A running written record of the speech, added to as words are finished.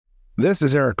This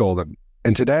is Eric Golden,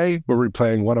 and today we're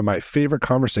replaying one of my favorite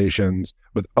conversations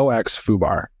with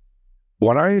 0xfoobar.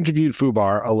 When I interviewed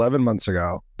Foobar 11 months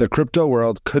ago, the crypto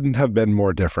world couldn't have been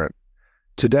more different.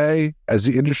 Today, as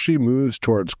the industry moves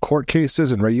towards court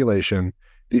cases and regulation,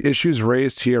 the issues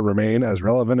raised here remain as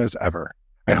relevant as ever.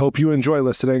 I hope you enjoy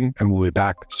listening, and we'll be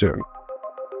back soon.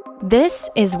 This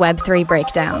is Web3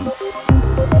 Breakdowns.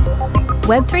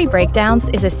 Web3 Breakdowns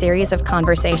is a series of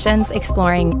conversations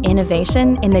exploring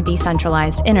innovation in the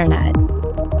decentralized internet.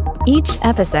 Each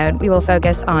episode, we will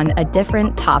focus on a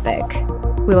different topic.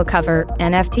 We will cover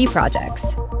NFT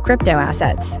projects, crypto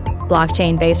assets,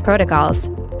 blockchain-based protocols,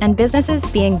 and businesses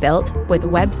being built with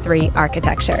Web3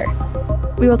 architecture.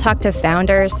 We will talk to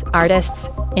founders,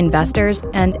 artists, investors,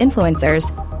 and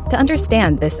influencers to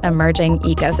understand this emerging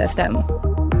ecosystem.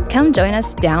 Come join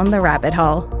us down the rabbit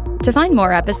hole. To find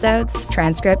more episodes,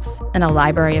 transcripts, and a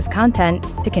library of content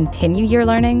to continue your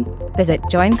learning, visit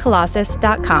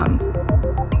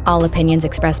joincolossus.com. All opinions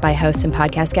expressed by hosts and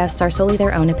podcast guests are solely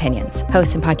their own opinions.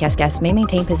 Hosts and podcast guests may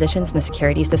maintain positions in the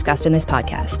securities discussed in this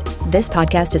podcast. This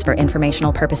podcast is for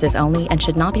informational purposes only and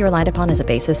should not be relied upon as a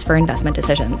basis for investment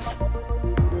decisions.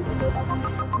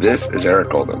 This is Eric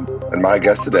Golden, and my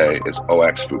guest today is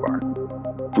 0xfoobar.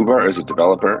 Foobar is a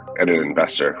developer and an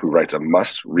investor who writes a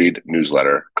must-read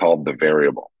newsletter called The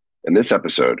Variable. In this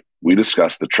episode, we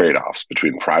discuss the trade-offs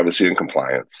between privacy and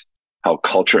compliance, how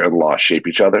culture and law shape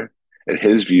each other, and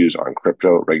his views on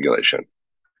crypto regulation.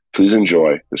 Please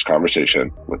enjoy this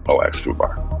conversation with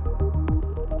 0xfoobar.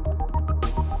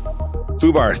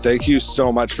 Foobar, thank you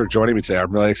so much for joining me today. I'm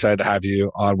really excited to have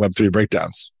you on Web3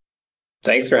 Breakdowns.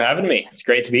 Thanks for having me. It's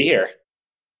great to be here.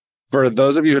 For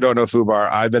those of you who don't know Foobar,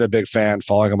 I've been a big fan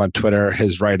following him on Twitter,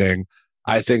 his writing.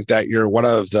 I think that you're one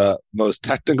of the most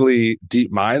technically deep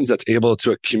minds that's able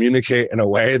to communicate in a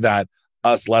way that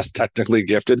us less technically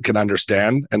gifted can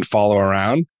understand and follow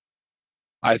around.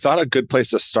 I thought a good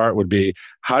place to start would be,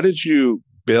 how did you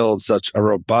build such a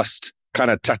robust kind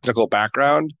of technical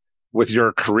background with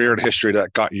your career and history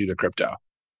that got you to crypto?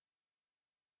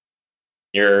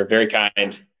 You're very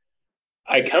kind.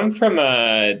 I come from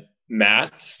a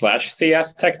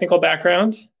math/CS technical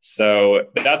background. So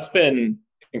that's been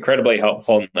incredibly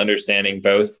helpful in understanding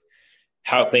both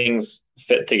how things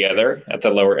fit together at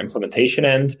the lower implementation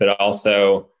end, but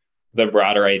also the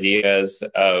broader ideas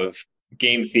of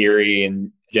game theory and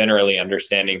generally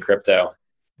understanding crypto.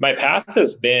 My path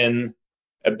has been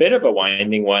a bit of a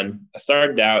winding one. I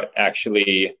started out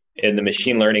actually in the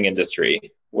machine learning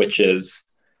industry, which is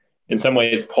in some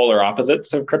ways polar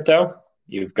opposites of crypto.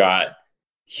 You've got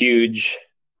huge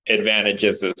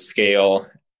advantages of scale,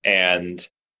 and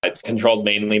it's controlled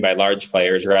mainly by large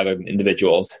players rather than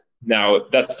individuals. Now,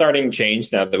 that's starting to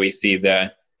change now that we see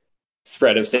the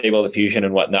spread of stable diffusion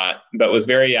and whatnot, but was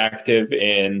very active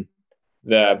in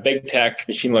the big tech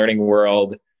machine learning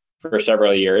world for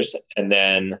several years. And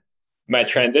then my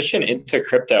transition into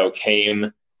crypto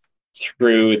came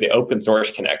through the open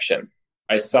source connection.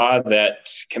 I saw that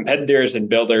competitors and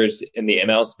builders in the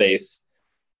ML space,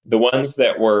 the ones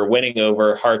that were winning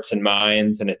over hearts and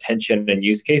minds and attention and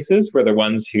use cases, were the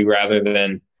ones who, rather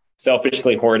than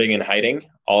selfishly hoarding and hiding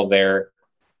all their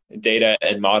data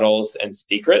and models and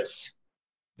secrets,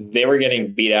 they were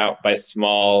getting beat out by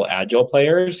small, agile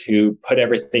players who put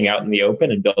everything out in the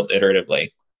open and built iteratively.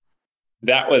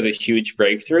 That was a huge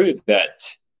breakthrough, that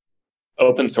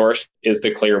open source is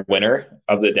the clear winner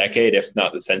of the decade, if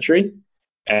not the century.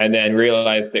 And then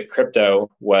realized that crypto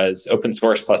was open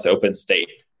source plus open state,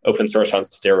 open source on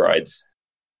steroids.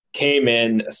 Came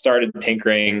in, started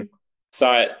tinkering,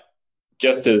 saw it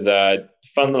just as a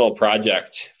fun little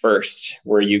project first,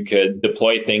 where you could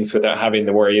deploy things without having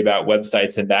to worry about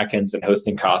websites and backends and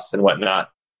hosting costs and whatnot.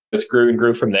 Just grew and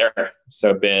grew from there.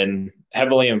 So been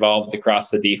heavily involved across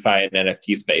the DeFi and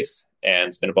NFT space, and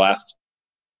it's been a blast.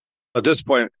 At this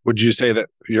point, would you say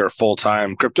that you're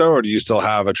full-time crypto, or do you still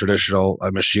have a traditional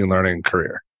machine learning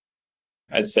career?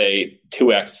 I'd say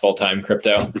 2x full-time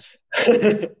crypto.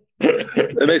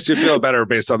 It makes you feel better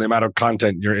based on the amount of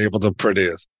content you're able to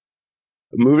produce.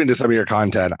 Moving to some of your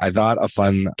content, I thought a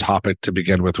fun topic to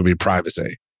begin with would be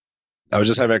privacy. I was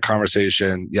just having a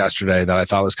conversation yesterday that I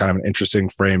thought was kind of an interesting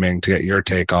framing to get your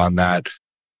take on that.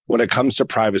 When it comes to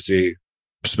privacy,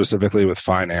 specifically with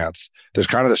finance, there's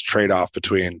kind of this trade-off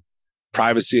between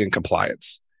privacy and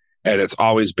compliance. And it's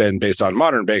always been, based on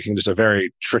modern banking, just a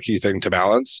very tricky thing to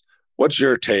balance. What's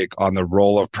your take on the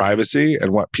role of privacy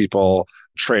and what people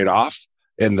trade off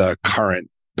in the current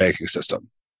banking system?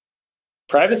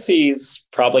 Privacy is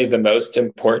probably the most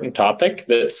important topic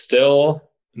that's still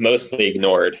mostly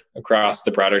ignored across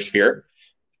the broader sphere.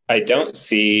 I don't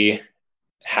see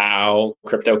how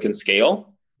crypto can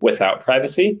scale without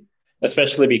privacy,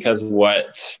 especially because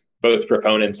what both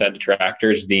proponents and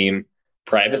detractors deem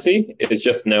privacy is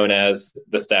just known as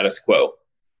the status quo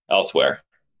elsewhere.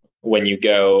 When you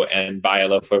go and buy a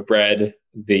loaf of bread,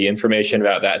 the information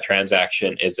about that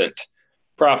transaction isn't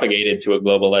propagated to a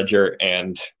global ledger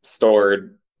and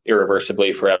stored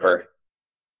irreversibly forever.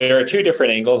 There are two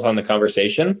different angles on the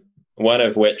conversation, one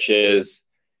of which is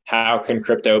how can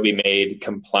crypto be made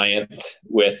compliant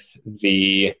with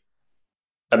the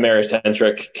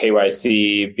Americentric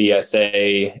KYC,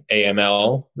 BSA,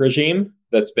 AML regime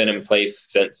that's been in place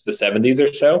since the 70s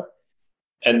or so.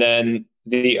 And then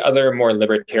the other more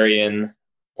libertarian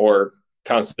or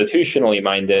constitutionally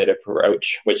minded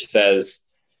approach, which says,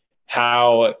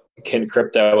 how can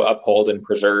crypto uphold and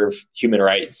preserve human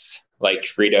rights like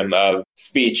freedom of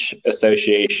speech,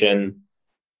 association,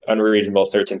 unreasonable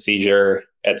search and seizure,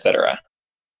 etc.?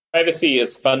 Privacy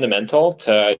is fundamental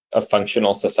to a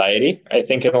functional society, I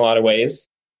think, in a lot of ways.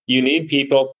 You need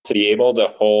people to be able to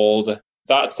hold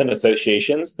thoughts and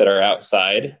associations that are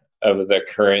outside of the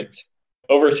current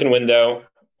Overton window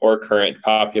or current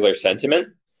popular sentiment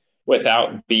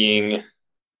without being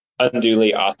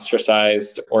unduly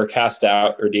ostracized or cast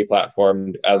out or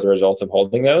deplatformed as a result of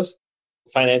holding those.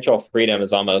 Financial freedom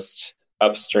is almost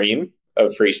upstream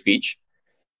of free speech,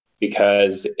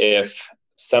 because if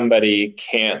somebody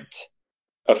can't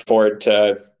afford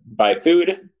to buy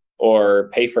food or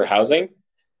pay for housing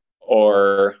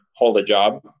or hold a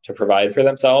job to provide for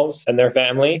themselves and their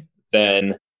family,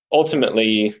 then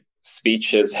ultimately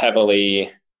speech is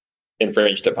heavily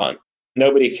infringed upon.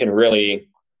 Nobody can really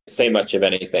say much of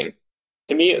anything.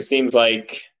 To me, it seems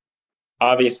like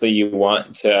obviously you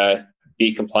want to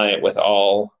be compliant with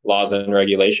all laws and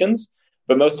regulations,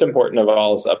 but most important of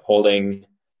all is upholding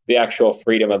the actual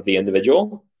freedom of the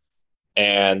individual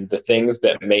and the things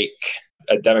that make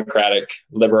a democratic,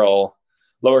 liberal,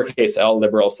 lowercase l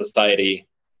liberal society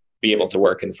be able to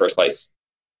work in the first place.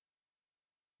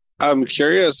 I'm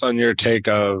curious on your take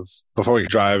of, before we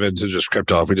drive into just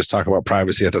crypto, if we just talk about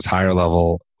privacy at this higher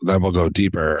level, then we'll go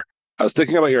deeper. I was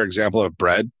thinking about your example of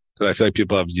bread, because I feel like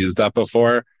people have used that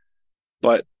before.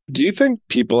 But do you think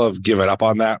people have given up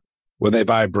on that when they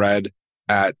buy bread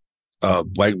at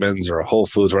Wegmans or Whole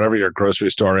Foods, whatever your grocery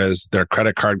store is? Their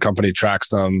credit card company tracks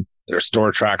them, their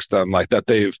store tracks them, like that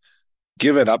they've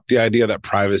given up the idea that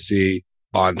privacy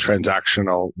on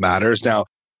transactional matters. Now,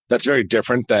 that's very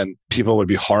different than people would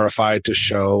be horrified to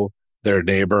show their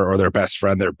neighbor or their best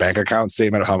friend their bank account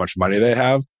statement of how much money they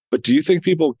have. But do you think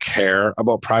people care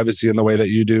about privacy in the way that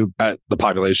you do at the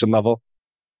population level?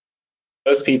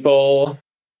 Those people,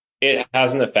 it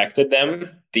hasn't affected them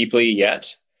deeply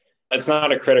yet. It's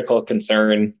not a critical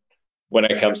concern when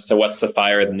it comes to what's the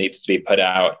fire that needs to be put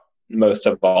out most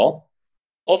of all.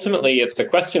 Ultimately, it's a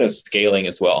question of scaling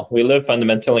as well. We live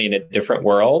fundamentally in a different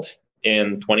world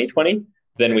in 2020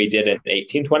 than we did in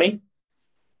 1820,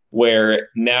 where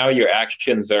now your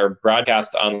actions are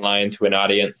broadcast online to an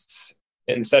audience.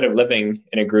 Instead of living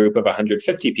in a group of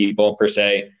 150 people per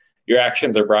se, your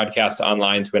actions are broadcast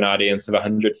online to an audience of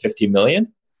 150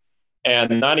 million,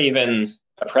 and not even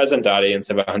a present audience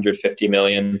of 150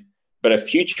 million, but a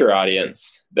future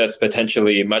audience that's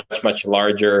potentially much, much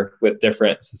larger with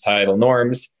different societal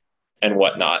norms and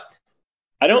whatnot.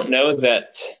 I don't know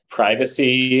that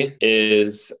privacy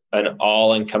is an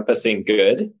all-encompassing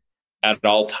good at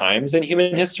all times in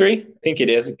human history. I think it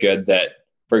is good that,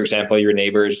 for example, your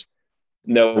neighbors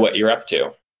know what you're up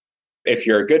to. If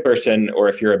you're a good person or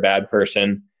if you're a bad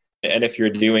person, and if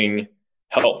you're doing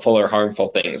helpful or harmful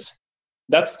things.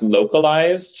 That's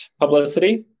localized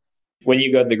publicity. When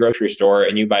you go to the grocery store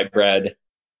and you buy bread,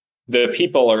 the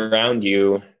people around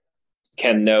you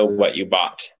can know what you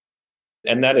bought.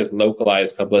 And that is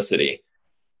localized publicity.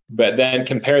 But then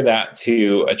compare that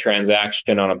to a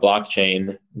transaction on a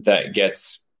blockchain that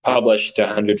gets published to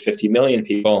 150 million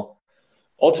people.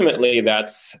 Ultimately,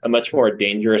 that's a much more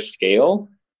dangerous scale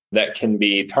that can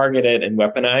be targeted and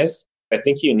weaponized. I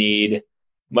think you need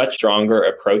much stronger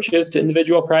approaches to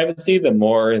individual privacy the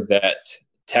more that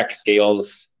tech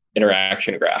scales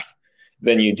interaction graph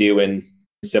than you do in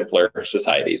simpler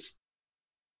societies.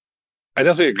 I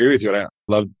definitely agree with you. And I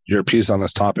love your piece on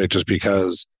this topic just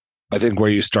because I think where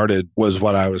you started was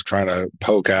what I was trying to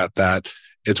poke at, that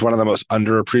it's one of the most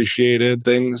underappreciated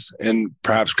things in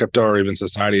perhaps crypto or even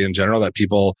society in general, that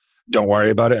people don't worry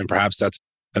about it. And perhaps that's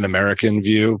an American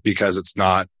view because it's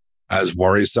not as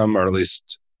worrisome, or at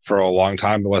least for a long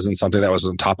time, it wasn't something that was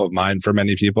on top of mind for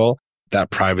many people, that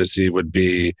privacy would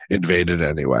be invaded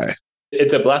anyway.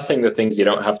 It's a blessing, the things you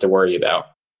don't have to worry about.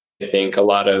 I think a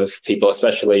lot of people,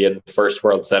 especially in first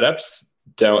world setups,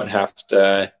 don't have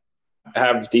to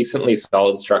have decently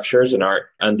solid structures and aren't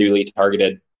unduly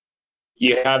targeted.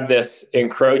 You have this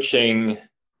encroaching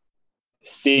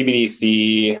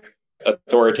CBDC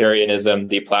authoritarianism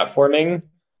deplatforming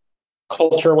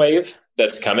culture wave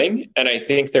that's coming. And I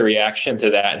think the reaction to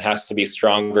that has to be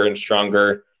stronger and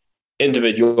stronger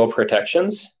individual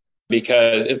protections,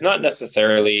 because it's not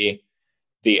necessarily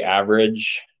the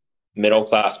average middle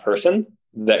class person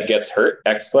that gets hurt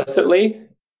explicitly.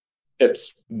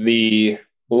 It's the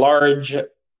large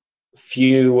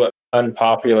few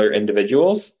unpopular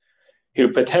individuals who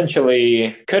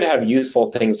potentially could have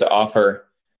useful things to offer,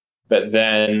 but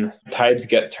then tides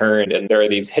get turned and there are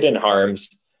these hidden harms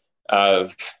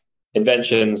of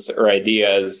inventions or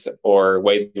ideas or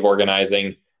ways of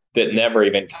organizing that never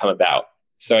even come about.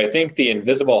 So I think the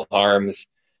invisible harms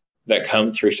that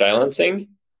come through silencing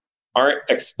aren't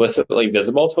explicitly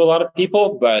visible to a lot of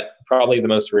people, but probably the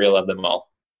most real of them all.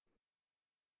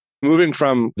 Moving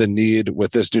from the need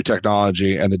with this new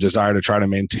technology and the desire to try to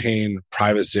maintain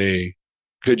privacy,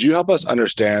 could you help us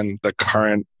understand the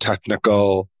current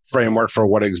technical framework for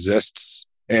what exists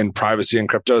in privacy in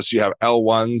crypto? So you have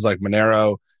L1s like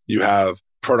Monero, you have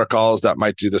protocols that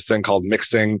might do this thing called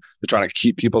mixing to try to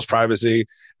keep people's privacy.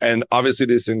 And obviously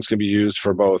these things can be used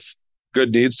for both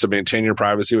good needs to maintain your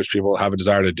privacy, which people have a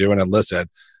desire to do and elicit.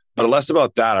 But less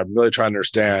about that. I'm really trying to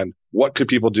understand what could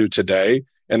people do today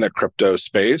in the crypto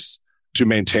space to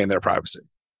maintain their privacy.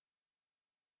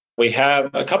 We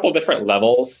have a couple different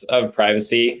levels of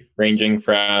privacy, ranging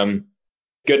from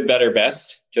good, better,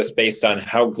 best, just based on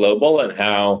how global and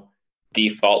how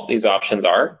default these options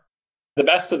are. The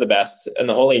best of the best and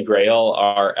the holy grail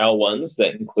are L1s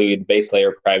that include base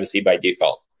layer privacy by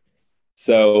default.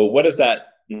 So what does that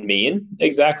mean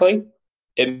exactly?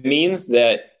 It means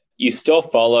that you still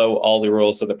follow all the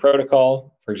rules of the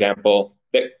protocol. For example,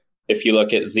 if you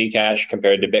look at Zcash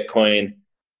compared to Bitcoin,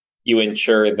 you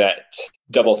ensure that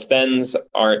double spends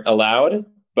aren't allowed,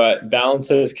 but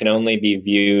balances can only be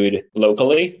viewed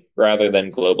locally rather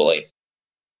than globally,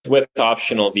 with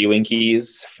optional viewing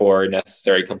keys for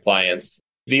necessary compliance.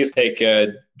 These take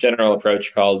a general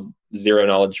approach called zero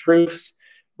knowledge proofs,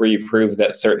 where you prove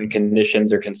that certain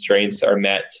conditions or constraints are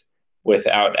met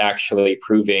without actually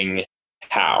proving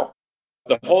how.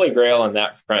 The holy grail on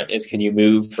that front is, can you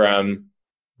move from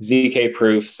ZK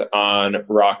proofs on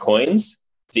raw coins,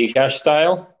 Zcash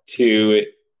style, to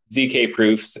ZK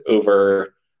proofs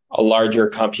over a larger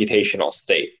computational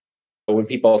state? When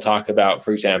people talk about,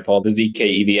 for example, the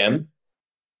ZK EVM,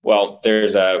 well,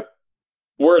 there's a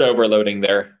word overloading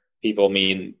there. People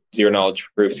mean zero knowledge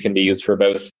proofs can be used for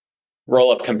both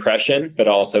roll-up compression, but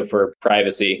also for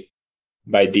privacy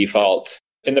by default.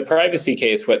 In the privacy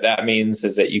case, what that means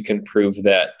is that you can prove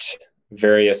that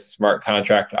various smart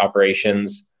contract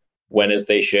operations went as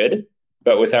they should,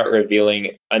 but without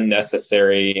revealing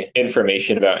unnecessary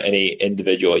information about any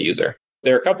individual user.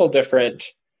 There are a couple different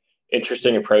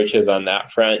interesting approaches on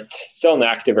that front, still an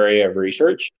active area of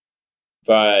research.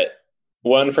 But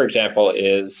one, for example,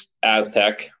 is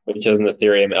Aztec, which is an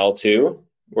Ethereum L2,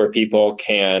 where people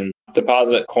can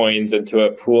deposit coins into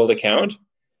a pooled account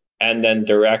and then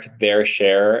direct their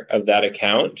share of that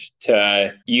account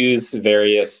to use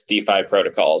various DeFi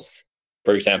protocols.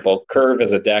 For example, Curve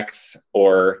as a DEX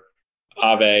or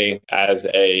Aave as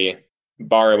a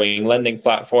borrowing lending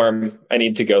platform. I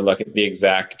need to go look at the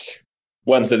exact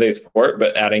ones that they support,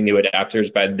 but adding new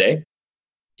adapters by the day.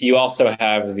 You also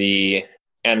have the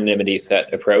anonymity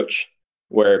set approach,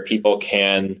 where people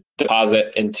can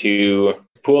deposit into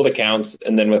pooled accounts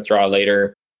and then withdraw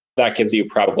later. That gives you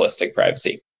probabilistic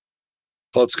privacy.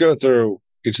 So let's go through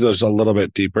each of those a little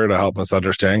bit deeper to help us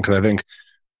understand, because I think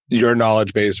your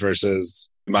knowledge base versus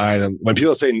mine, and when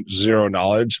people say zero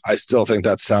knowledge, I still think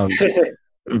that sounds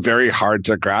very hard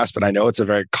to grasp. And I know it's a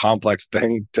very complex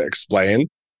thing to explain,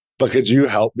 but could you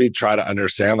help me try to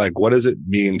understand, like, what does it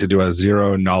mean to do a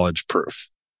zero knowledge proof?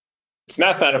 It's a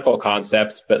mathematical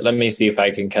concept, but let me see if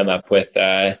I can come up with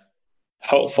a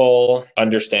helpful,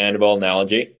 understandable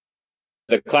analogy.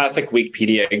 The classic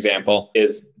Wikipedia example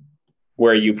is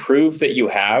where you prove that you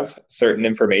have certain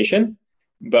information,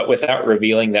 but without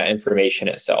revealing that information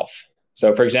itself.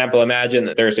 So for example, imagine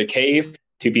that there's a cave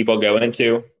two people go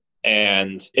into,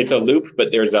 and it's a loop,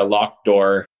 but there's a locked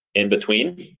door in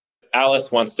between.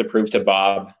 Alice wants to prove to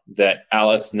Bob that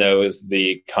Alice knows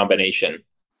the combination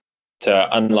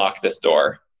to unlock this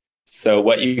door. So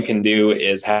what you can do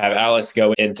is have Alice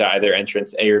go into either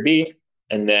entrance A or B,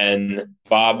 and then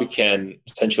Bob can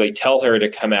essentially tell her to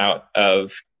come out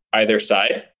of either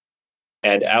side.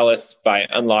 And Alice, by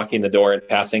unlocking the door and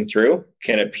passing through,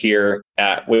 can appear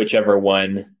at whichever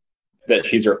one that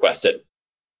she's requested.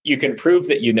 You can prove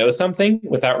that you know something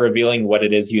without revealing what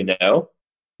it is you know.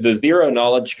 The zero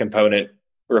knowledge component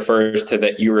refers to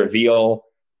that you reveal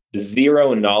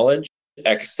zero knowledge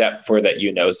except for that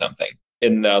you know something.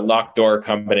 In the locked door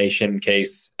combination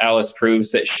case, Alice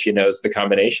proves that she knows the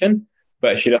combination,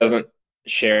 but she doesn't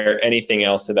share anything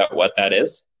else about what that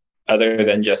is other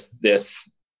than just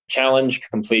this challenge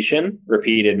completion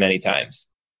repeated many times.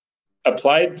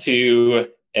 Applied to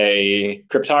a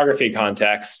cryptography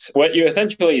context, what you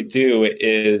essentially do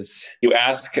is you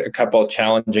ask a couple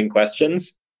challenging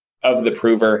questions of the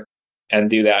prover and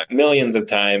do that millions of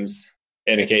times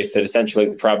in a case that essentially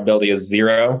the probability is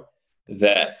zero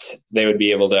that they would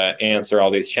be able to answer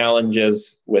all these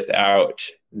challenges without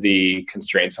the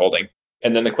constraints holding.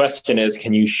 And then the question is,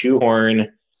 can you shoehorn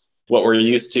what we're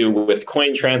used to with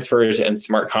coin transfers and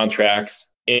smart contracts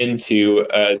into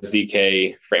a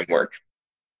ZK framework?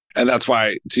 And that's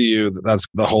why, to you, that's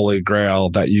the holy grail,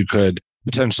 that you could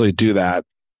potentially do that.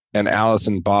 And Alice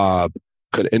and Bob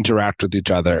could interact with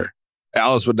each other.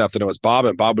 Alice wouldn't have to know it's Bob,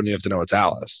 and Bob wouldn't have to know it's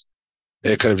Alice.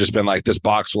 It could have just been like, this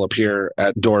box will appear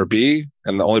at door B,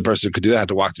 and the only person who could do that had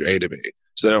to walk through A to B.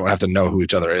 So they don't have to know who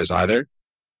each other is either.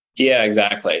 Yeah,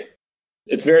 exactly.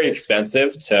 It's very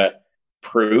expensive to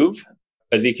prove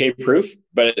a ZK proof,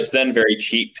 but it's then very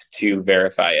cheap to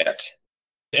verify it.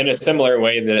 In a similar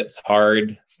way that it's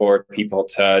hard for people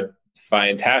to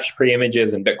find hash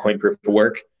pre-images in Bitcoin proof of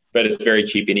work, but it's very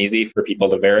cheap and easy for people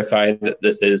to verify that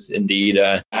this is indeed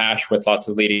a hash with lots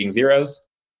of leading zeros.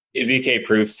 ZK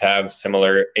proofs have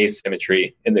similar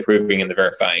asymmetry in the proving and the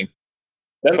verifying.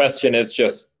 Then the question is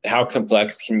just, how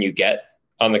complex can you get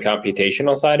on the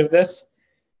computational side of this?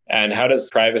 And how does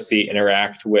privacy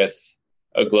interact with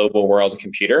a global world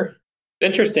computer? It's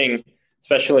interesting,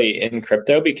 especially in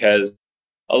crypto, because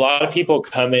a lot of people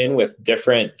come in with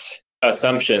different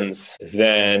assumptions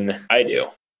than I do.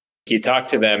 You talk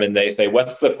to them and they say,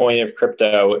 what's the point of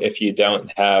crypto if you don't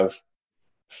have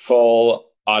full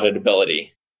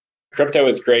auditability? Crypto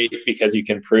is great because you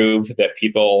can prove that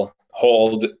people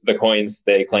hold the coins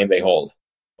they claim they hold.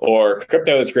 Or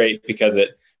crypto is great because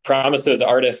it promises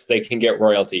artists they can get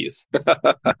royalties.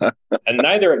 And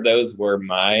neither of those were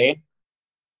my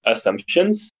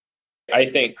assumptions. I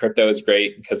think crypto is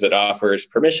great because it offers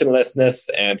permissionlessness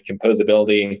and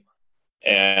composability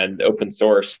and open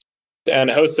source and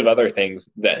a host of other things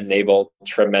that enable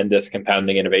tremendous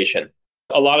compounding innovation.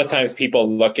 A lot of times people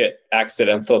look at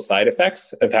accidental side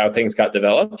effects of how things got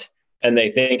developed, and they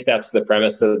think that's the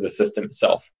premise of the system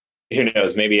itself. Who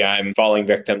knows? Maybe I'm falling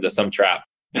victim to some trap.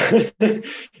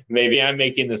 Maybe I'm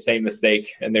making the same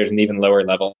mistake and there's an even lower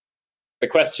level. The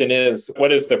question is,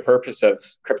 what is the purpose of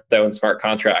crypto and smart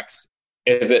contracts?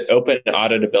 Is it open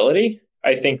auditability?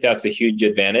 I think that's a huge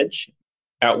advantage.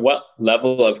 At what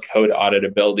level of code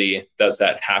auditability does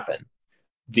that happen?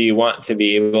 Do you want to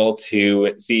be able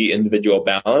to see individual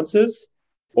balances?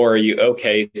 Or are you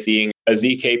okay seeing a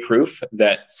ZK proof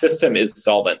that system is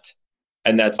solvent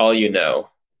and that's all you know?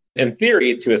 In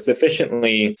theory, to a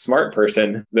sufficiently smart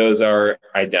person, those are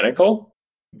identical.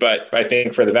 But I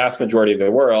think for the vast majority of the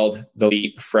world, the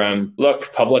leap from,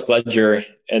 look, public ledger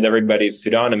and everybody's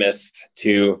pseudonymous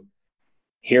to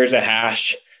here's a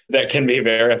hash that can be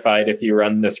verified if you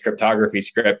run this cryptography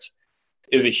script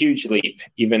is a huge leap,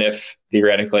 even if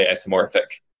theoretically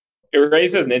isomorphic. It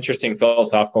raises an interesting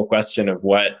philosophical question of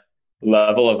what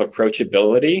level of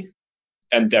approachability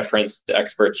and deference to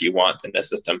experts you want in a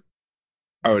system.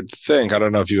 I would think, I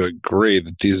don't know if you agree,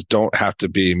 that these don't have to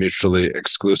be mutually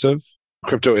exclusive.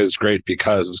 Crypto is great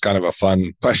because it's kind of a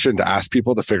fun question to ask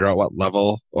people to figure out what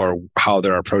level or how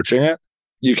they're approaching it.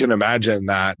 You can imagine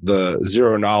that the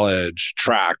zero knowledge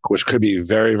track, which could be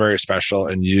very, very special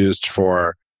and used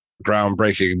for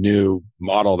groundbreaking new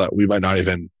model that we might not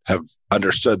even have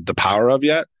understood the power of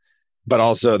yet, but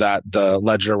also that the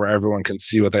ledger where everyone can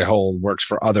see what they hold works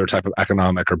for other type of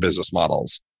economic or business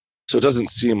models. So it doesn't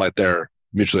seem like they're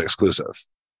mutually exclusive.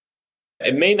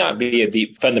 It may not be a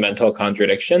deep fundamental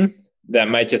contradiction. That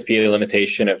might just be a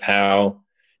limitation of how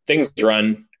things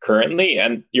run currently.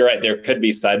 And you're right, there could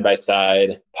be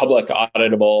side-by-side public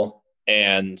auditable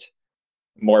and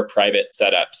more private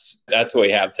setups. That's what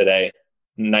we have today.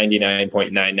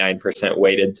 99.99%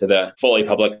 weighted to the fully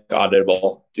public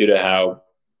auditable due to how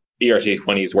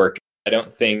ERC-20s work. I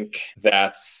don't think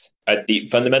that's a deep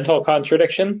fundamental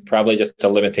contradiction, probably just a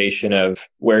limitation of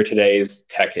where today's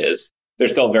tech is.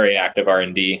 There's still very active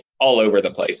R&D all over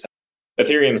the place.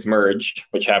 Ethereum's merge,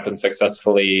 which happened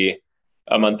successfully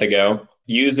a month ago,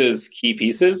 uses key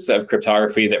pieces of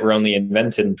cryptography that were only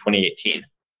invented in 2018.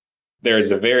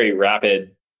 There's a very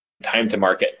rapid time to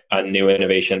market on new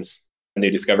innovations,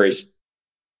 new discoveries.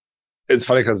 It's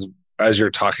funny because as you're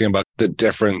talking about the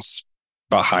difference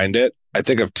behind it, I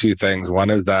think of two things. One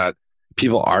is that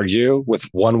people argue with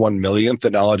 1/1,000,000th the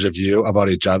knowledge of you about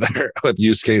each other with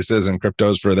use cases and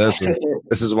cryptos for this. And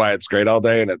this is why it's great all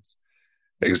day and it's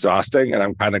exhausting. And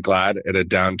I'm kind of glad in a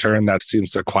downturn that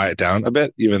seems to quiet down a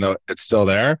bit, even though it's still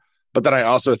there. But then I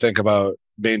also think about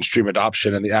mainstream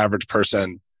adoption and the average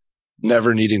person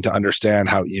never needing to understand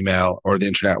how email or the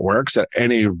internet works at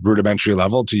any rudimentary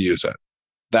level to use it.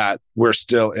 That we're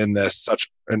still in this such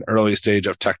an early stage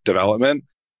of tech development.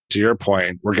 To your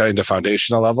point, we're getting to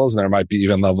foundational levels and there might be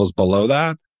even levels below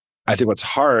that. I think what's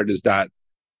hard is that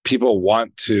people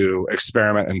want to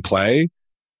experiment and play,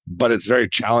 but it's very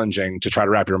challenging to try to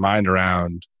wrap your mind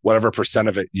around whatever percent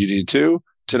of it you need to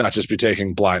not just be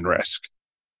taking blind risk.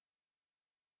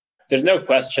 There's no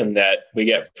question that we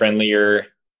get friendlier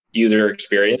user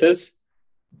experiences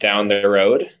down the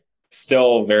road,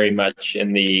 still very much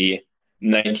in the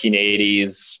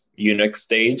 1980s Unix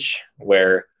stage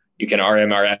where you can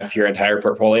RMRF your entire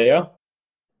portfolio.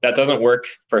 That doesn't work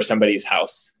for somebody's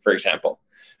house, for example.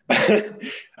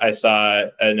 I saw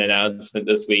an announcement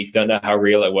this week, don't know how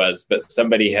real it was, but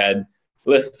somebody had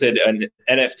listed an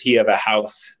NFT of a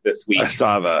house this week. I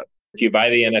saw that. If you buy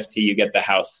the NFT, you get the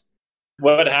house.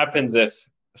 What happens if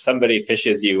somebody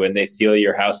fishes you and they steal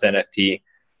your house NFT?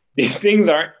 These things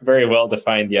aren't very well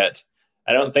defined yet.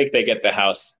 I don't think they get the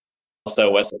house. Also,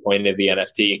 what's the point of the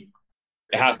NFT?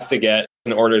 It has to get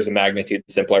an orders of magnitude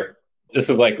simpler. This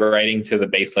is like writing to the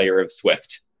base layer of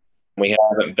Swift. We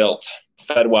haven't built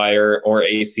Fedwire or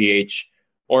ACH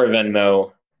or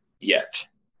Venmo yet.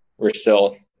 We're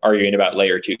still arguing about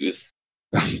layer twos.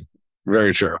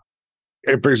 Very true.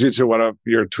 It brings me to one of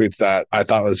your tweets that I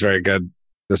thought was very good.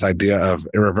 This idea of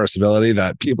irreversibility,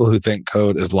 that people who think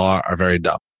code is law are very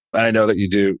dumb. And I know that you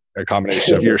do a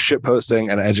combination of your shit posting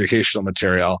and educational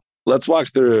material. Let's walk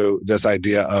through this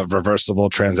idea of reversible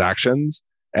transactions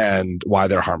and why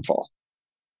they're harmful.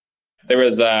 There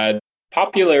was a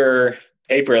popular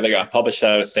paper that got published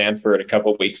out of Stanford a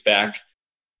couple of weeks back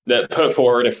that put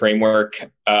forward a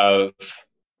framework of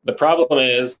the problem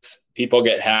is people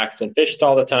get hacked and phished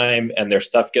all the time and their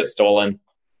stuff gets stolen.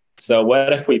 So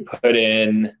what if we put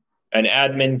in an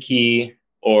admin key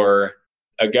or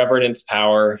a governance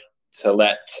power to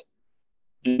let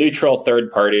neutral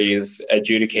third parties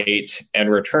adjudicate and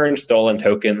return stolen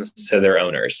tokens to their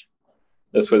owners?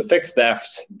 This would fix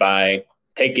theft by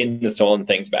taking the stolen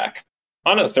things back.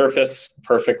 On the surface,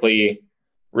 perfectly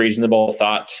reasonable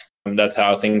thought. That's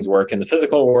how things work in the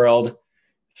physical world.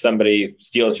 If somebody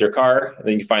steals your car,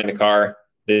 then you find the car,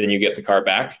 then you get the car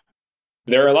back.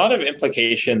 There are a lot of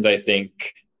implications, I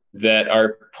think, that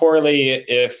are poorly,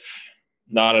 if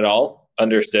not at all,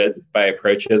 understood by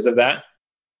approaches of that.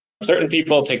 Certain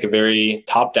people take a very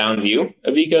top-down view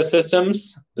of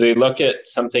ecosystems. They look at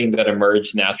something that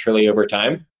emerged naturally over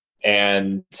time,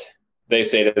 and they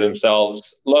say to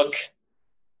themselves, look,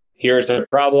 here's a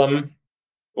problem.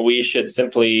 We should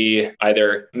simply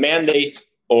either mandate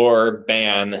or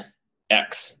ban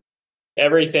X.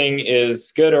 Everything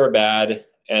is good or bad,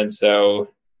 and so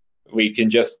we can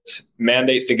just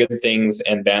mandate the good things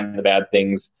and ban the bad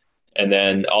things, and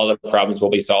then all the problems will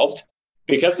be solved.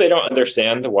 Because they don't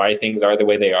understand why things are the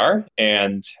way they are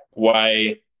and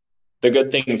why the good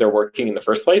things are working in the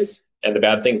first place and the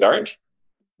bad things aren't.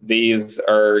 These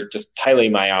are just highly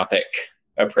myopic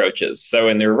approaches. So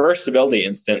in the reversibility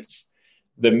instance,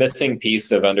 the missing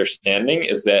piece of understanding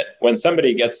is that when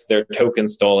somebody gets their token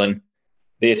stolen,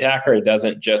 the attacker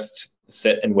doesn't just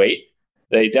sit and wait.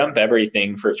 They dump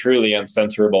everything for truly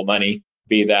uncensorable money,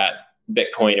 be that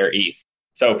Bitcoin or ETH.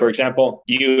 So for example,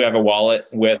 you have a wallet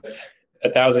with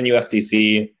 1,000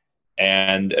 USDC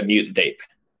and a mutant ape,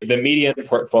 the median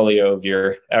portfolio of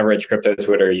your average crypto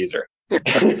Twitter user.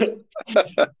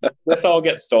 This all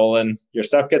gets stolen. Your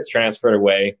stuff gets transferred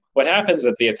away. What happens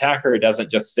is the attacker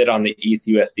doesn't just sit on the ETH,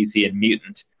 USDC, and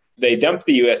mutant. They dump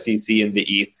the USDC into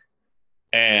ETH,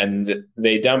 and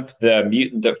they dump the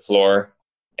mutant at floor,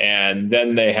 and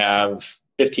then they have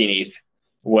 15 ETH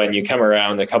when you come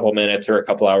around a couple minutes or a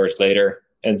couple hours later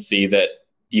and see that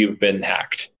you've been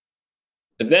hacked.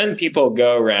 Then people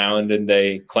go around and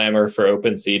they clamor for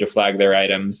OpenSea to flag their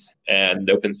items, and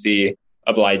OpenSea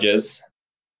obliges.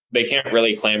 They can't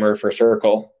really clamor for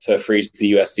Circle to freeze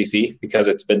the USDC because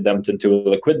it's been dumped into a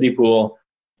liquidity pool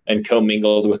and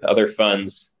commingled with other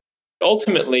funds.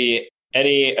 Ultimately,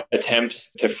 any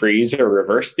attempt to freeze or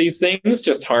reverse these things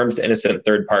just harms innocent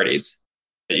third parties.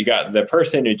 You got the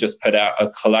person who just put out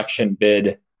a collection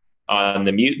bid on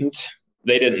the mutant.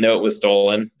 They didn't know it was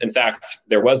stolen. In fact,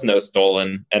 there was no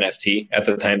stolen NFT at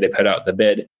the time they put out the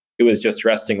bid. It was just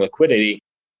resting liquidity.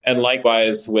 And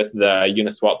likewise with the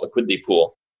Uniswap liquidity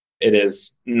pool, it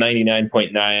is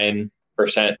 99.9%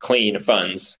 clean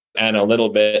funds and a little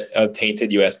bit of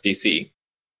tainted USDC.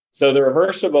 So the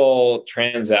reversible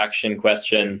transaction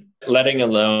question, letting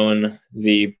alone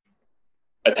the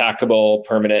attackable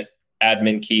permanent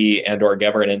admin key and or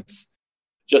governance,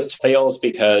 just fails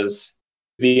because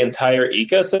the entire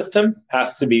ecosystem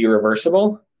has to be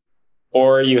reversible,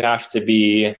 or you have to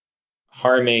be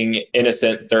harming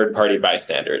innocent third-party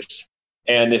bystanders.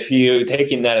 And if you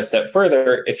taking that a step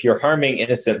further, if you're harming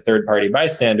innocent third-party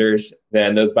bystanders,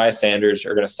 then those bystanders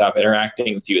are going to stop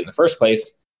interacting with you in the first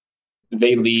place.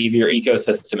 They leave your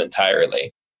ecosystem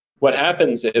entirely. What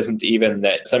happens isn't even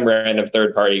that some random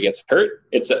third party gets hurt,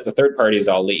 it's that the third parties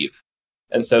all leave.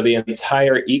 And so the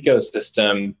entire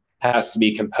ecosystem has to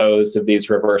be composed of these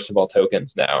reversible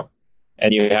tokens now.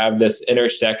 And you have this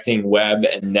intersecting web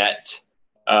and net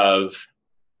of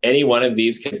any one of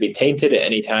these can be tainted at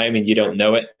any time and you don't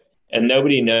know it. And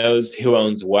nobody knows who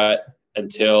owns what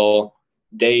until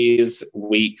days,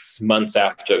 weeks, months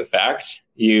after the fact.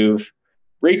 You've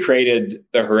recreated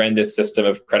the horrendous system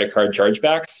of credit card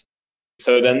chargebacks.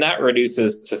 So then that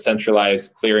reduces to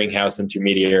centralized clearinghouse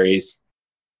intermediaries,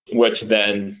 which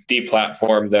then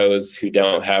deplatform those who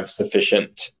don't have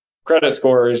sufficient credit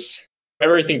scores.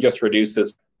 Everything just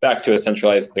reduces back to a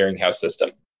centralized clearinghouse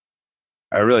system.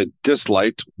 I really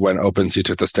disliked when OpenSea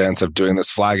took the stance of doing this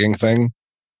flagging thing.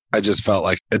 I just felt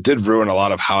like it did ruin a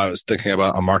lot of how I was thinking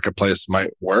about a marketplace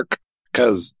might work.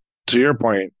 Because to your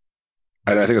point,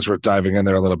 and I think it's worth diving in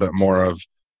there a little bit more of,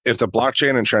 if the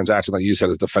blockchain and transaction, like you said,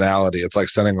 is the finality, it's like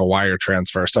sending a wire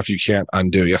transfer, stuff you can't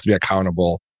undo. You have to be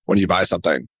accountable when you buy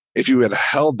something. If you had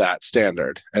held that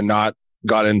standard and not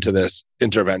got into this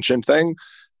intervention thing,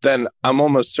 then I'm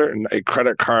almost certain a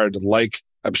credit card like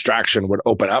abstraction would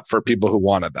open up for people who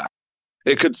wanted that.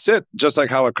 It could sit just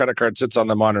like how a credit card sits on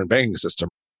the modern banking system.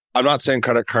 I'm not saying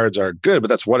credit cards are good, but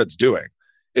that's what it's doing.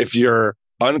 If you're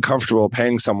uncomfortable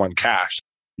paying someone cash,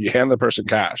 you hand the person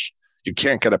cash, you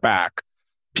can't get it back,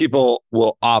 people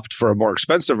will opt for a more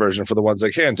expensive version for the ones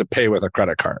they can to pay with a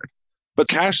credit card. But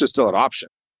cash is still an option.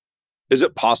 Is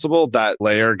it possible that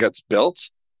layer gets built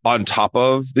on top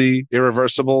of the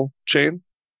irreversible chain?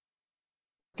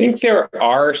 I think there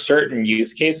are certain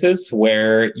use cases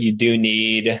where you do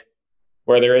need,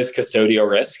 where there is custodial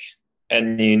risk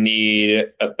and you need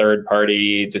a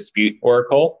third-party dispute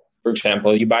oracle. For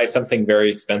example, you buy something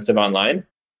very expensive online.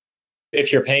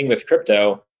 If you're paying with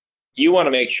crypto, you want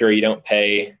to make sure you don't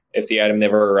pay if the item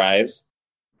never arrives,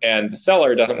 and the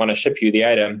seller doesn't want to ship you the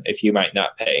item if you might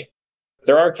not pay.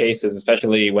 There are cases,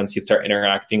 especially once you start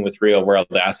interacting with real-world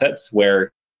assets,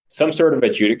 where some sort of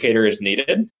adjudicator is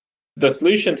needed. The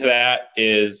solution to that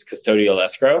is custodial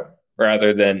escrow,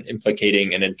 rather than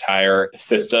implicating an entire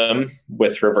system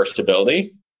with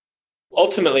reversibility.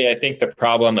 Ultimately, I think the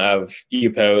problem of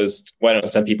you posed, why don't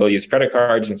some people use credit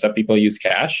cards and some people use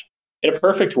cash? In a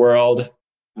perfect world,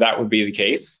 that would be the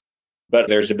case. But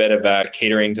there's a bit of a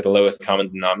catering to the lowest common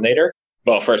denominator.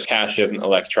 Well, first, cash isn't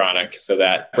electronic, so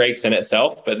that breaks in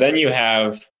itself. But then you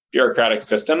have bureaucratic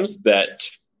systems that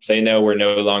say, no, we're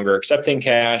no longer accepting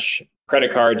cash.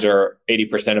 Credit cards are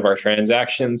 80% of our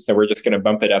transactions, so we're just going to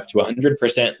bump it up to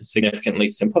 100% and significantly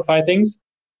simplify things.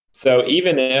 So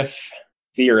even if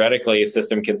theoretically a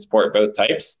system can support both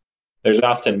types, there's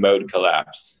often mode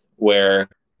collapse where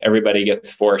everybody gets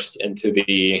forced into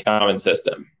the common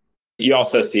system. You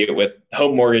also see it with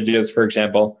home mortgages, for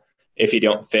example. If you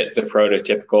don't fit the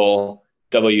prototypical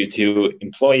W-2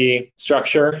 employee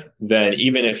structure, then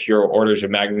even if you're orders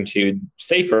of magnitude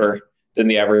safer than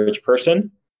the average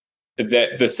person,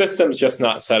 the system's just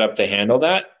not set up to handle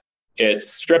that.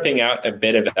 It's stripping out a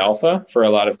bit of alpha for a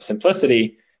lot of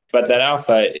simplicity, but that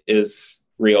alpha is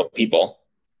real people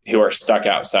who are stuck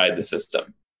outside the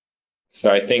system.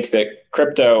 So I think that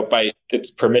crypto, by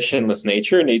its permissionless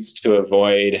nature, needs to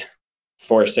avoid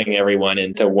forcing everyone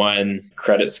into one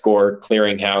credit score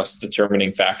clearinghouse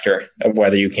determining factor of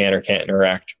whether you can or can't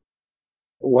interact.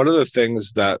 One of the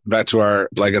things that, back to our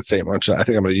blanket statement, which I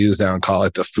think I'm going to use now and call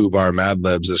it the FooBar Mad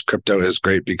Libs, is crypto is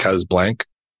great because blank.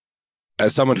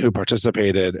 As someone who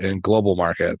participated in global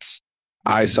markets,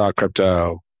 I saw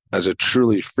crypto as a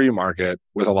truly free market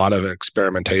with a lot of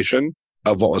experimentation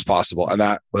of what was possible. And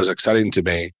that was exciting to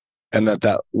me. And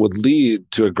that would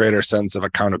lead to a greater sense of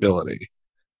accountability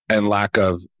and lack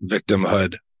of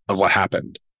victimhood of what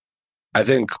happened. I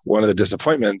think one of the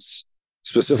disappointments,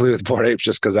 specifically with Bored Apes,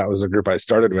 just because that was a group I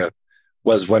started with,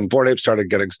 was when Bored Apes started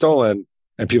getting stolen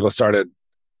and people started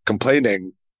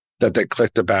complaining that they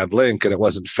clicked a bad link and it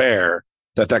wasn't fair,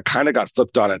 that kind of got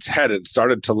flipped on its head and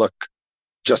started to look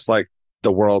just like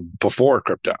the world before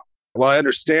crypto. While I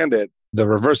understand it, the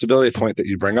reversibility point that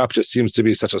you bring up just seems to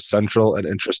be such a central and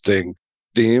interesting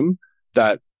theme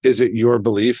that is it your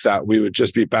belief that we would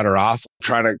just be better off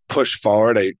trying to push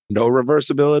forward a no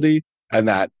reversibility, and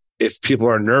that if people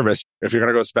are nervous, if you're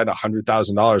going to go spend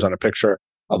 $100,000 on a picture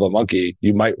of a monkey,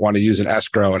 you might want to use an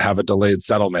escrow and have a delayed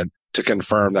settlement to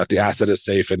confirm that the asset is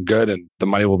safe and good, and the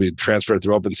money will be transferred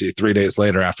through OpenSea 3 days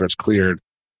later after it's cleared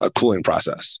a cooling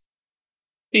process?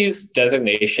 These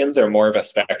designations are more of a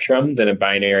spectrum than a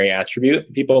binary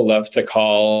attribute. People love to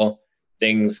call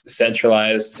things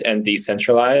centralized and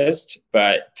decentralized,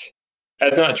 but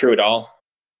that's not true at all.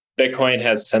 Bitcoin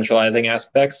has centralizing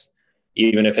aspects,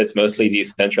 even if it's mostly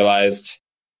decentralized.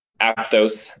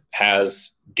 Aptos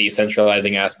has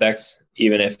decentralizing aspects,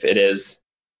 even if it is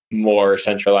more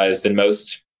centralized than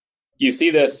most. You see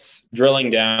this drilling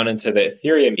down into the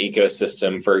Ethereum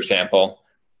ecosystem, for example.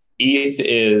 ETH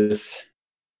is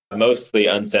a mostly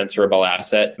uncensorable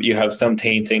asset. You have some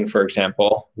tainting, for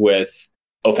example, with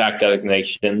OFAC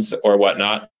designations or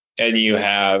whatnot. And you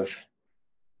have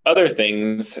other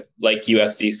things like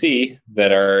USDC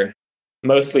that are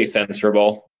mostly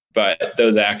censorable, but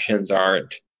those actions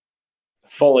aren't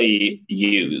fully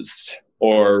used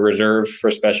or reserved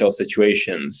for special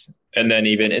situations. And then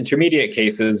even intermediate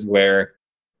cases where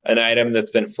an item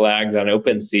that's been flagged on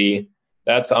OpenSea,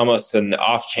 that's almost an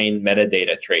off-chain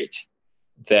metadata trait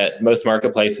that most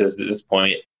marketplaces at this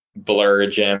point blur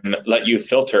gem, let you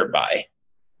filter by.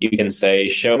 You can say,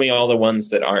 show me all the ones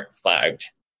that aren't flagged,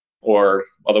 or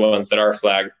all the ones that are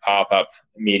flagged pop up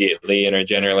immediately and are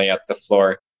generally at the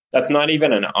floor. That's not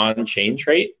even an on-chain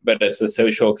trait, but it's a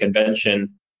social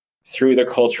convention through the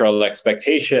cultural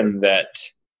expectation that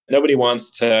nobody wants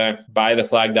to buy the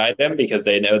flagged item because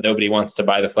they know nobody wants to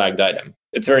buy the flagged item.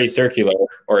 It's very circular,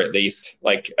 or at least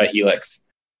like a helix.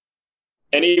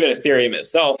 And even Ethereum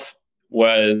itself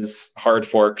was hard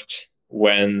forked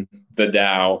when the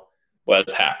DAO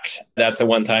was hacked. That's a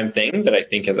one-time thing that I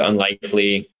think is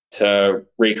unlikely to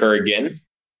recur again.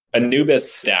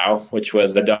 Anubis DAO, which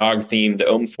was a dog-themed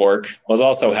ohm fork, was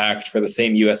also hacked for the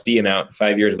same USD amount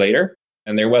 5 years later.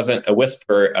 And there wasn't a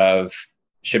whisper of,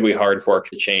 should we hard fork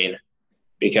the chain?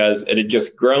 Because it had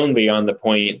just grown beyond the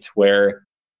point where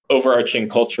overarching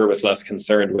culture was less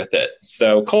concerned with it.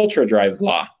 So culture drives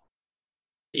law.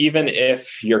 Even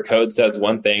if your code says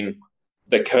one thing,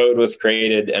 the code was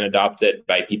created and adopted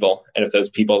by people. And if those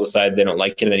people decide they don't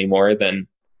like it anymore, then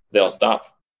they'll stop.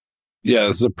 Yeah,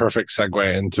 this is a perfect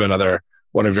segue into another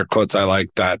one of your quotes I like,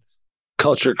 that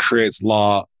culture creates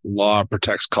law, law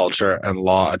protects culture, and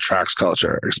law attracts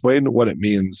culture. Explain what it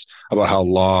means about how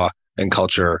law and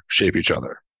culture shape each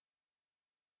other.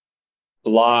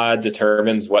 Law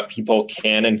determines what people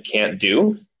can and can't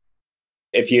do.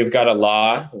 If you've got a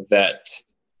law that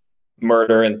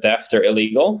murder and theft are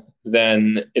illegal,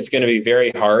 then it's going to be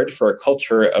very hard for a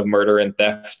culture of murder and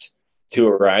theft to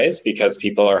arise because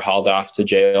people are hauled off to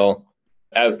jail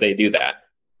as they do that.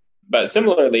 But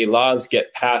similarly, laws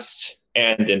get passed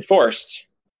and enforced,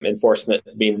 enforcement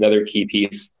being another key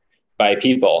piece, by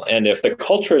people. And if the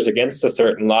culture is against a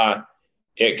certain law,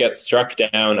 it gets struck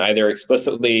down either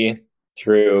explicitly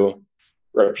through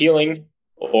repealing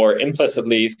or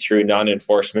implicitly through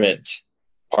non-enforcement,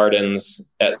 pardons,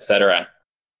 etc.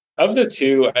 Of the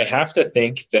two, I have to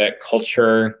think that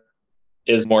culture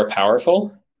is more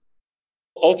powerful.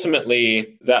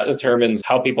 Ultimately, that determines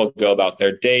how people go about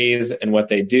their days and what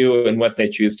they do and what they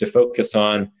choose to focus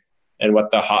on and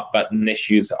what the hot button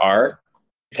issues are.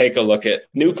 Take a look at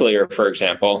nuclear, for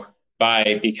example,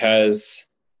 because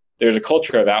there's a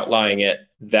culture of outlawing it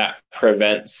that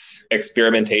prevents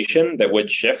experimentation that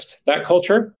would shift that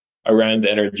culture around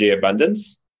energy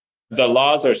abundance. The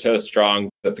laws are so strong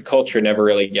that the culture never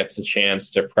really gets a chance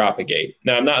to propagate.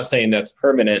 Now, I'm not saying that's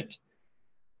permanent,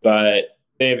 but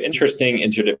they have interesting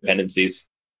interdependencies.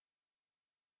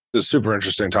 It's a super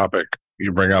interesting topic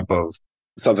you bring up of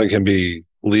something can be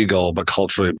legal but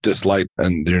culturally disliked,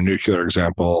 and your nuclear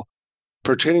example.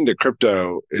 Pertaining to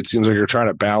crypto, it seems like you're trying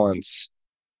to balance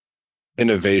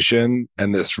innovation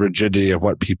and this rigidity of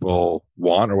what people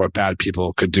want or what bad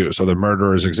people could do. So the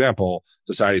murderer's example,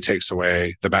 society takes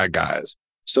away the bad guys.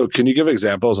 So can you give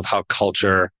examples of how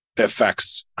culture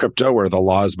affects crypto where the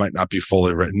laws might not be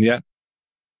fully written yet?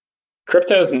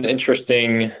 Crypto is an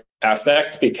interesting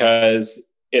aspect because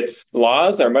its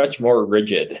laws are much more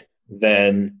rigid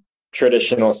than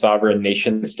traditional sovereign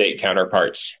nation state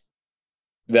counterparts.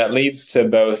 That leads to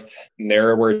both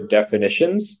narrower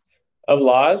definitions of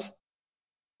laws,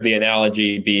 the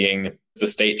analogy being the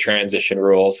state transition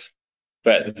rules,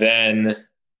 but then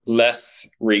less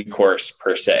recourse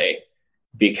per se,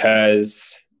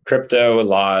 because crypto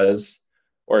laws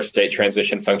or state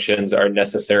transition functions are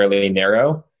necessarily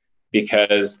narrow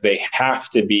because they have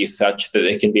to be such that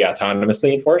they can be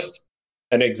autonomously enforced.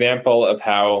 An example of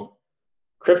how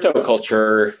crypto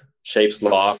culture shapes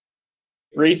law.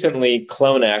 Recently,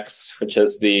 CloneX, which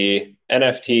is the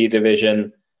NFT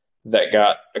division that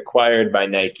got acquired by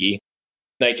Nike,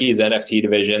 Nike's NFT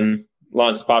division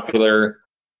launched popular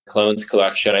clones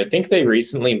collection. I think they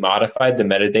recently modified the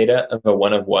metadata of a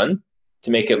one of one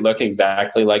to make it look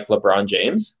exactly like LeBron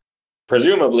James,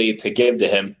 presumably to give to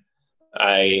him.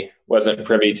 I wasn't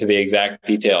privy to the exact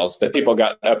details, but people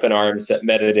got up in arms that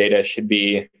metadata should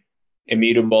be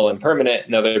immutable and permanent,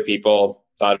 and other people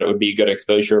thought it would be good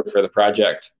exposure for the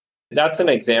project. That's an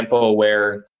example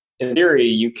where, in theory,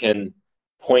 you can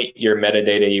point your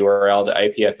metadata URL to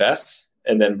IPFS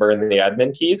and then burn the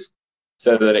admin keys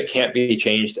so that it can't be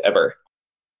changed ever.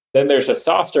 Then there's a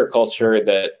softer culture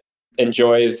that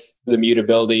enjoys the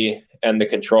mutability and the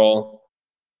control,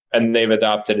 and they've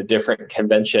adopted a different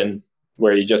convention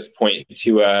where you just point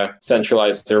to a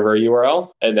centralized server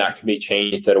URL and that can be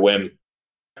changed at a whim.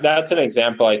 That's an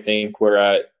example, I think,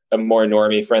 where a more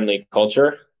normie-friendly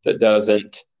culture that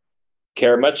doesn't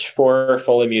care much for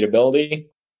full immutability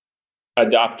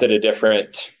adopted a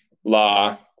different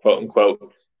law, quote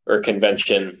unquote, or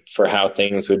convention for how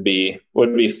things would be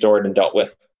stored and dealt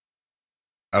with.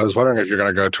 I was wondering if you're going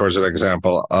to go towards an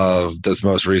example of this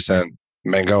most recent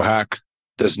Mango hack,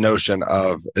 this notion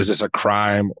of, is this a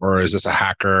crime or is this a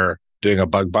hacker doing a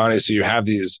bug bounty? So you have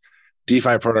these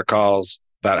DeFi protocols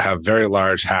that have very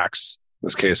large hacks. In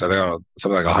this case, I think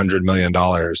something like $100 million.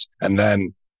 And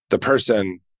then the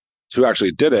person who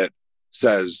actually did it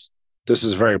says, this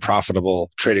is a very profitable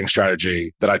trading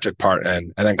strategy that I took part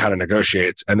in, and then kind of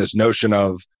negotiates. And this notion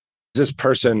of, this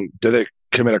person, did they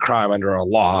commit a crime under a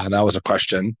law? And that was a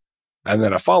question. And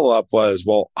then a follow-up was,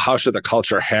 well, how should the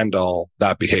culture handle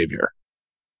that behavior?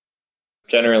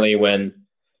 Generally, when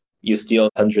you steal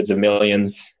hundreds of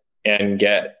millions and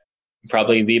get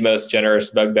probably the most generous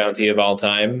bug bounty of all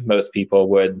time, most people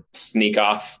would sneak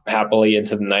off happily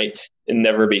into the night and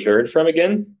never be heard from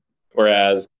again.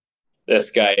 Whereas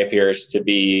this guy appears to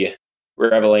be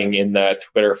reveling in the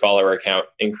Twitter follower count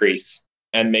increase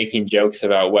and making jokes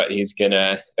about what he's going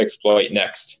to exploit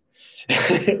next.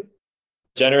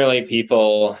 Generally,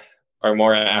 people are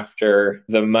more after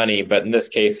the money, but in this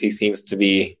case, he seems to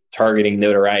be targeting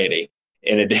notoriety.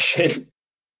 In addition,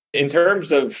 in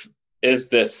terms of, is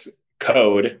this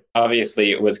code?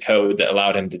 Obviously, it was code that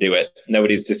allowed him to do it.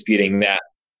 Nobody's disputing that.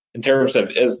 In terms of,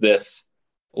 is this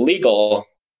legal?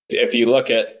 If you look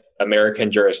at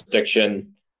American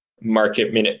jurisdiction,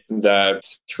 the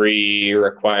 3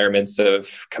 requirements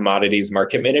of commodities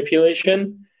market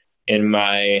manipulation, in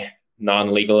my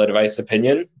non-legal advice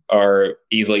opinion, are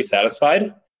easily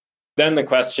satisfied. Then the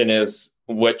question is,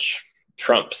 which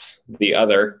trumps the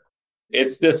other?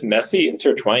 It's this messy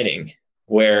intertwining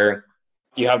where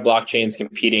you have blockchains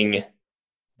competing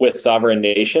with sovereign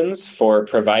nations for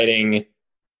providing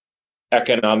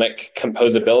economic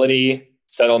composability,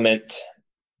 settlement,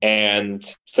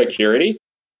 and security.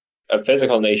 A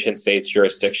physical nation state's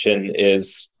jurisdiction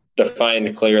is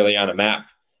defined clearly on a map,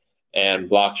 and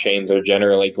blockchains are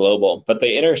generally global, but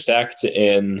they intersect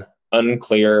in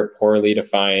unclear, poorly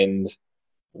defined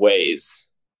ways.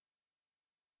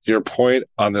 Your point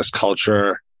on this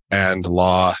culture and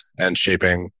law and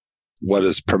shaping what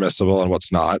is permissible and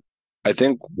what's not. I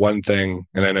think one thing,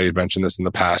 and I know you've mentioned this in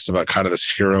the past about kind of this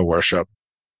hero worship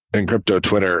in crypto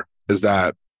Twitter, is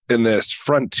that in this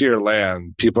frontier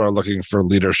land, people are looking for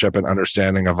leadership and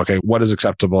understanding of, okay, what is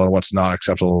acceptable and what's not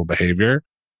acceptable behavior.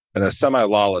 In a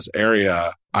semi-lawless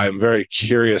area, I'm very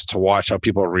curious to watch how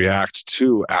people react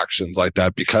to actions like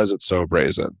that because it's so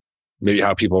brazen. Maybe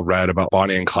how people read about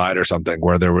Bonnie and Clyde or something,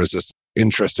 where there was this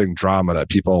interesting drama that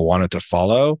people wanted to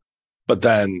follow. But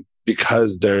then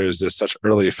because there's this such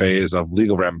early phase of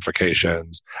legal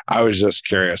ramifications, I was just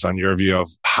curious on your view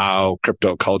of how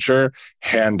crypto culture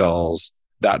handles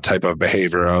that type of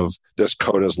behavior of this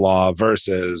code is law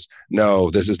versus, no,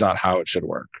 this is not how it should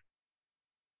work.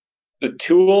 The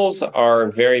tools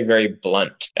are very, very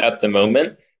blunt at the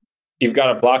moment. You've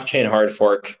got a blockchain hard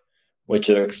fork, which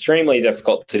is extremely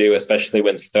difficult to do, especially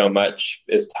when so much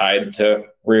is tied to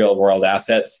real world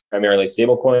assets, primarily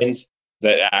stablecoins,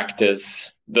 that act as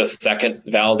the second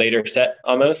validator set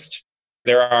almost.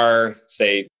 There are,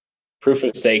 say, proof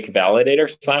of stake validator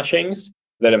slashings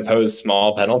that impose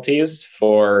small penalties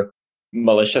for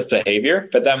malicious behavior,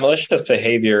 but that malicious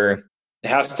behavior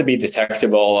has to be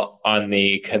detectable on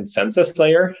the consensus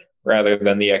layer rather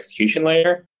than the execution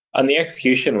layer. On the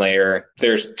execution layer,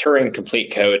 there's Turing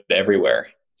complete code everywhere.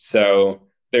 So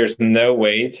there's no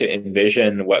way to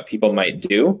envision what people might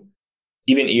do.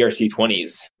 Even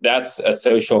ERC20s, that's a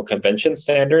social convention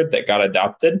standard that got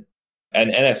adopted.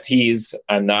 And NFTs,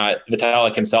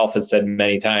 Vitalik himself has said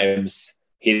many times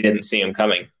he didn't see them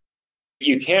coming.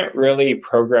 You can't really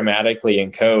programmatically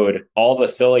encode all the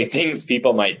silly things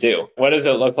people might do. What does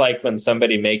it look like when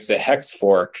somebody makes a hex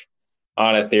fork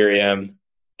on Ethereum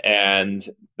and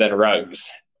then rugs?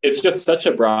 It's just such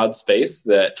a broad space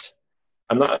that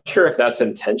I'm not sure if that's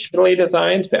intentionally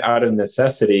designed, but out of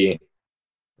necessity,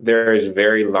 there is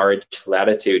very large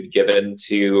latitude given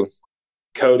to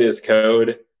code is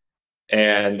code,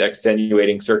 and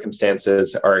extenuating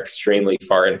circumstances are extremely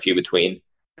far and few between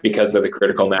because of the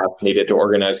critical mass needed to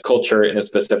organize culture in a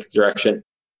specific direction.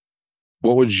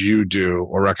 What would you do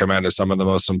or recommend as some of the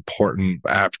most important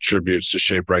attributes to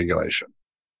shape regulation?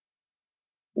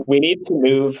 We need to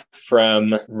move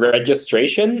from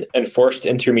registration and forced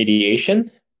intermediation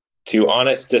to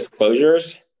honest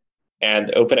disclosures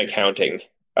and open accounting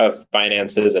of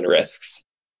finances and risks,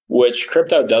 which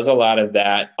crypto does a lot of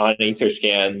that on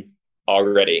Etherscan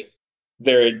already.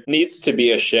 There needs to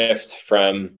be a shift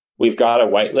from we've got a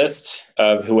whitelist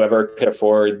of whoever could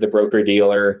afford the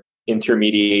broker-dealer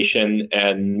intermediation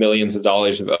and millions of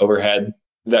dollars of overhead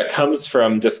that comes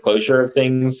from disclosure of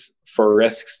things for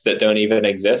risks that don't even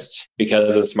exist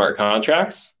because of smart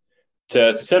contracts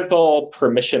to simple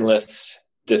permissionless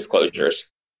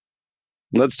disclosures.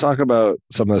 Let's talk about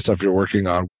some of the stuff you're working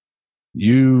on.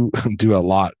 You do a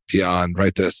lot beyond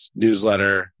write this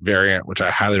newsletter variant, which I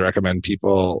highly recommend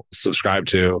people subscribe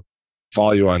to,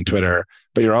 follow you on Twitter,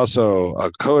 but you're also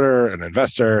a coder, an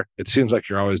investor. It seems like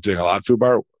you're always doing a lot,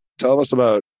 Foobar. Tell us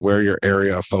about where your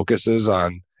area of focus is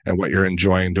on and what you're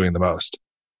enjoying doing the most.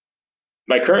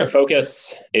 My current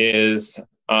focus is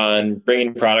on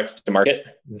bringing products to market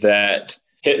that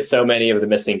hit so many of the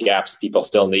missing gaps people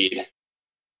still need.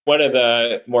 One of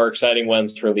the more exciting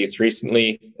ones released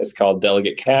recently is called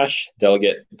Delegate Cache.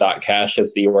 Delegate.cache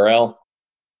is the URL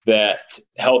that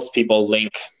helps people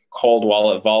link cold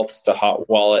wallet vaults to hot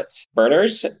wallet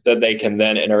burners that they can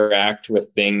then interact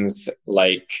with things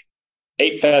like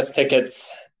 8Fest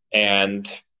tickets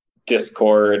and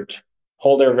Discord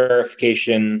holder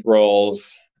verification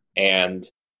roles and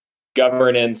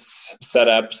governance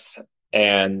setups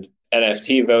and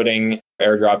NFT voting,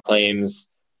 airdrop claims,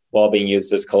 while being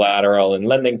used as collateral in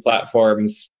lending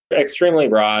platforms. Extremely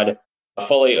broad,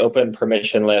 fully open,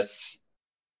 permissionless,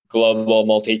 global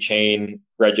multi-chain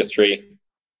registry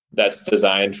that's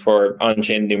designed for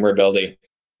on-chain numerability.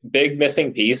 Big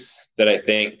missing piece that I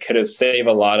think could have saved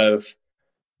a lot of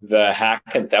the hack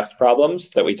and theft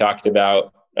problems that we talked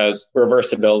about, as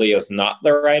reversibility is not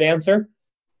the right answer.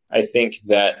 I think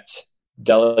that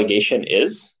delegation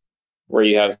is, where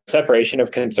you have separation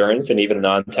of concerns and even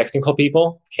non-technical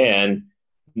people can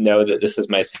know that this is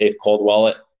my safe cold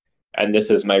wallet and this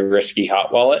is my risky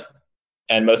hot wallet.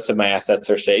 And most of my assets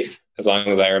are safe as long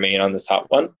as I remain on this hot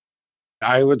one.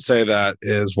 I would say that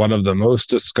is one of the most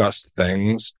discussed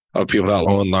things of people that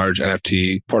own large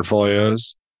NFT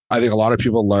portfolios. I think a lot of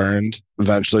people learned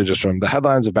eventually just from the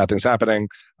headlines of bad things happening.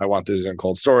 I want these in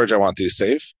cold storage. I want these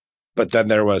safe. But then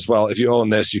there was, well, if you own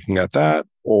this, you can get that.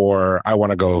 Or I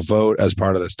want to go vote as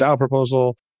part of this DAO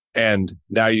proposal. And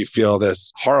now you feel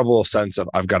this horrible sense of,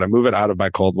 I've got to move it out of my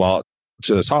cold wallet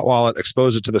to this hot wallet,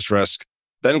 expose it to this risk,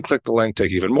 then click the link,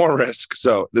 take even more risk.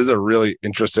 So this is a really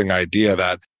interesting idea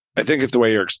that I think if the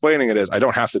way you're explaining it is, I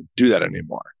don't have to do that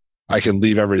anymore. I can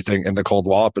leave everything in the cold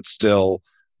wallet, but still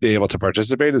be able to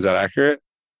participate. Is that accurate?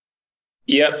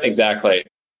 Yep, exactly.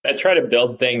 I try to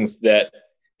build things that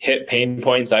hit pain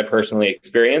points I personally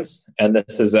experience. And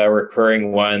this is a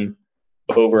recurring one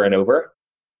over and over.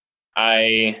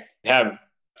 I have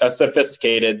a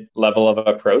sophisticated level of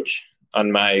approach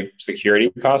on my security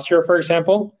posture, for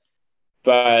example,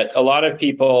 but a lot of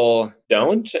people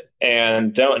don't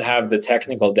and don't have the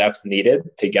technical depth needed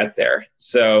to get there.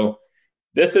 So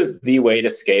this is the way to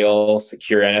scale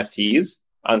secure NFTs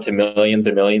onto millions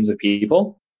and millions of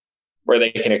people, where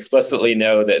they can explicitly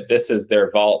know that this is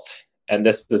their vault and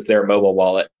this is their mobile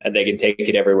wallet, and they can take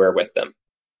it everywhere with them.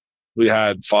 We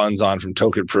had funds on from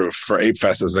Token Proof for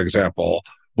 8Fest as an example.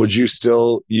 Would you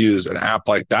still use an app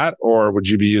like that, or would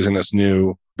you be using this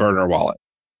new burner wallet?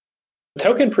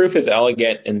 Token Proof is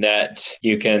elegant in that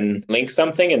you can link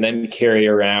something and then carry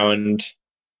around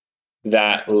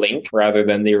that link rather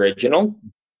than the original.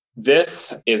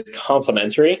 This is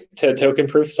complementary to Token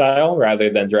Proof style rather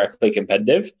than directly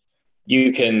competitive.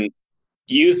 You can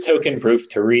use Token Proof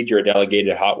to read your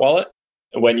delegated hot wallet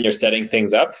when you're setting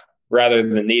things up, rather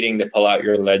than needing to pull out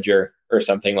your ledger or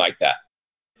something like that.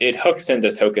 It hooks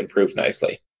into Token Proof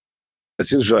nicely. It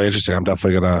seems really interesting. I'm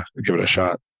definitely going to give it a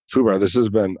shot. Foobar, this has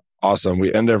been awesome.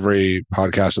 We end every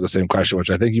podcast with the same question, which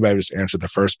I think you might have just answered the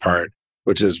first part,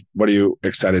 which is what are you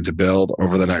excited to build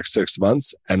over the next 6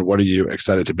 months? And what are you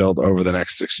excited to build over the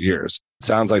next 6 years? It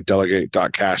sounds like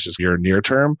Delegate.cash is your near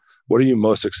term. What are you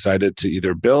most excited to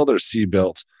either build or see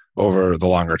built over the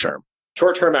longer term?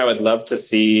 Short term, I would love to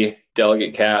see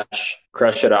Delegate Cash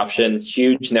crush adoption,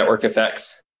 huge network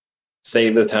effects,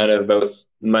 saves a ton of both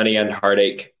money and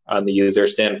heartache on the user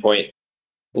standpoint.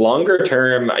 Longer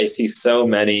term, I see so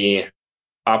many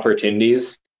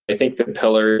opportunities. I think the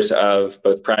pillars of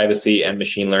both privacy and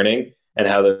machine learning and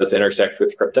how those intersect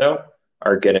with crypto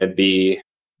are going to be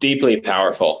deeply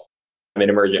powerful in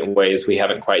emergent ways we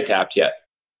haven't quite tapped yet.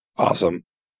 Awesome.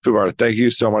 Foobar, thank you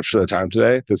so much for the time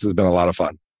today. This has been a lot of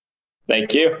fun.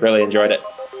 Thank you. Really enjoyed it.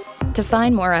 To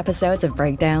find more episodes of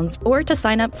Breakdowns or to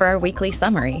sign up for our weekly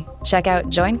summary, check out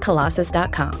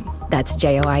joincolossus.com. That's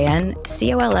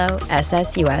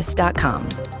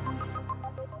JoinColossus.com.